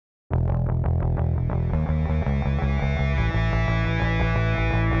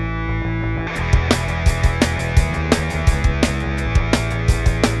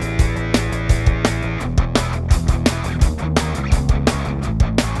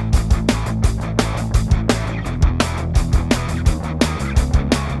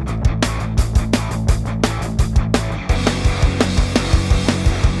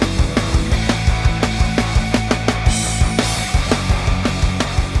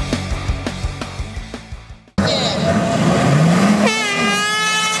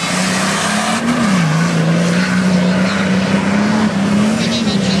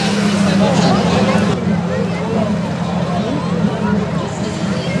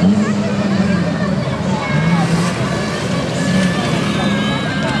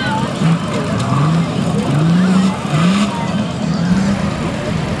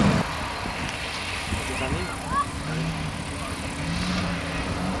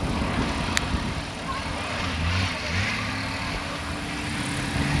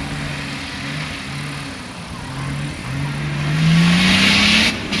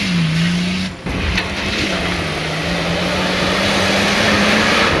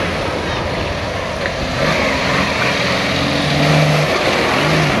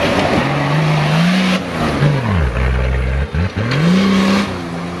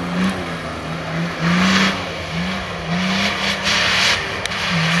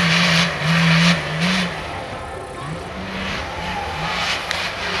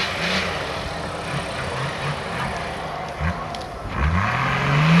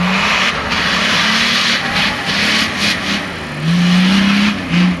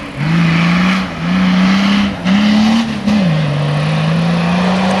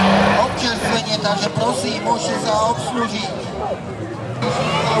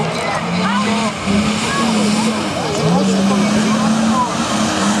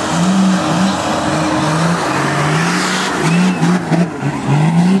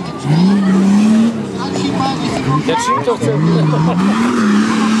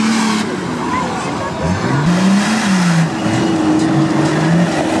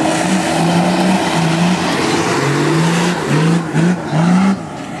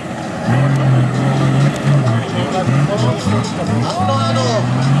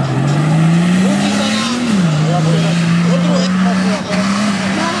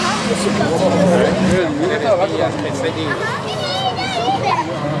sedí a späť sedí.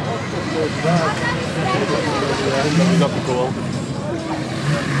 Zapikoval.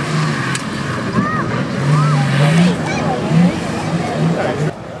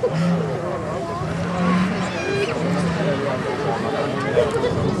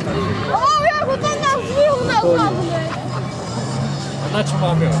 Na čo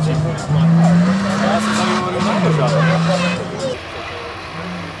máme oči? Ja som sa vyhovoril na koža.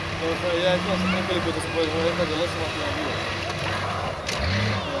 Ja som sa nekoli po to spojil, že nekade lesom a to na bilo.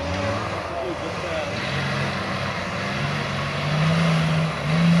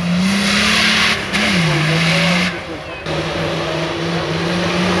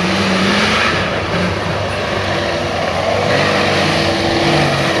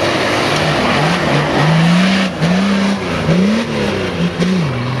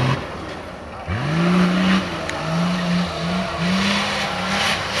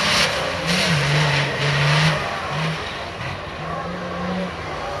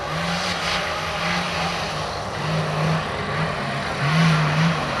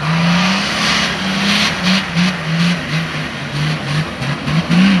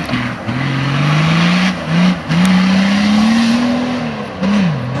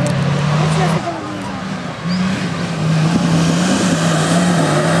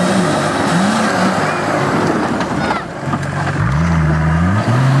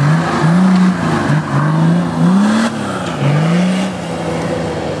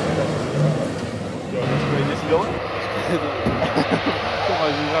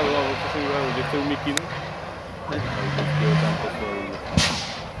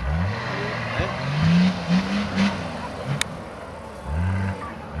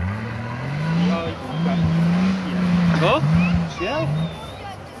 Co? Šiel?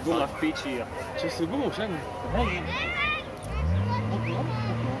 Guma v piči. Čo si gumu však? Hej.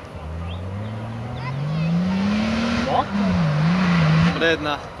 No?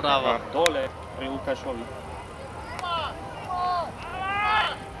 Predná, práva. Dole, pri Lukášovi.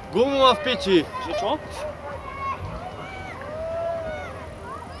 Gumu má v piči. Že čo?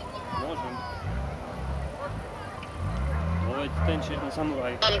 Môžem. No veď ten čierny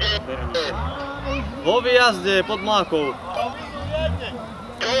samuraj. Vo výjazde pod Mlákou.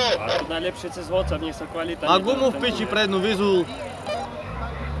 A to najlepšie cez WhatsApp, nech sa kvalita... Má gumu v piči prednú, vyzul.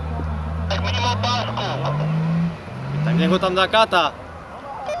 Tak nech ho tam dá kata.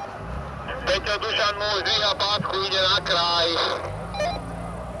 Peťo Dušan mu zdvíha pásku, ide na kraj.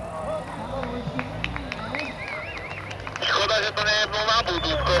 Škoda, že to nejebnul na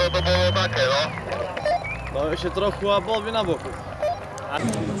budu, skoro to bolo také, no. No ešte trochu a bol by na boku.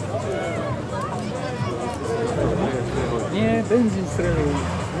 Nie, benzín strelil.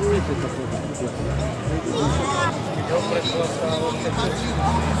 Viete to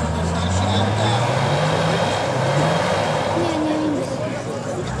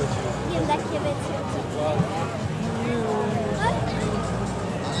Jem také veci.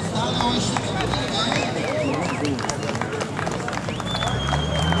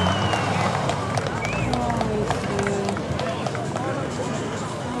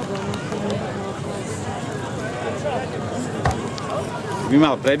 By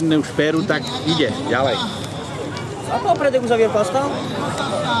mal prednú špéru, tak ide ďalej. A to predek uzavier pastal?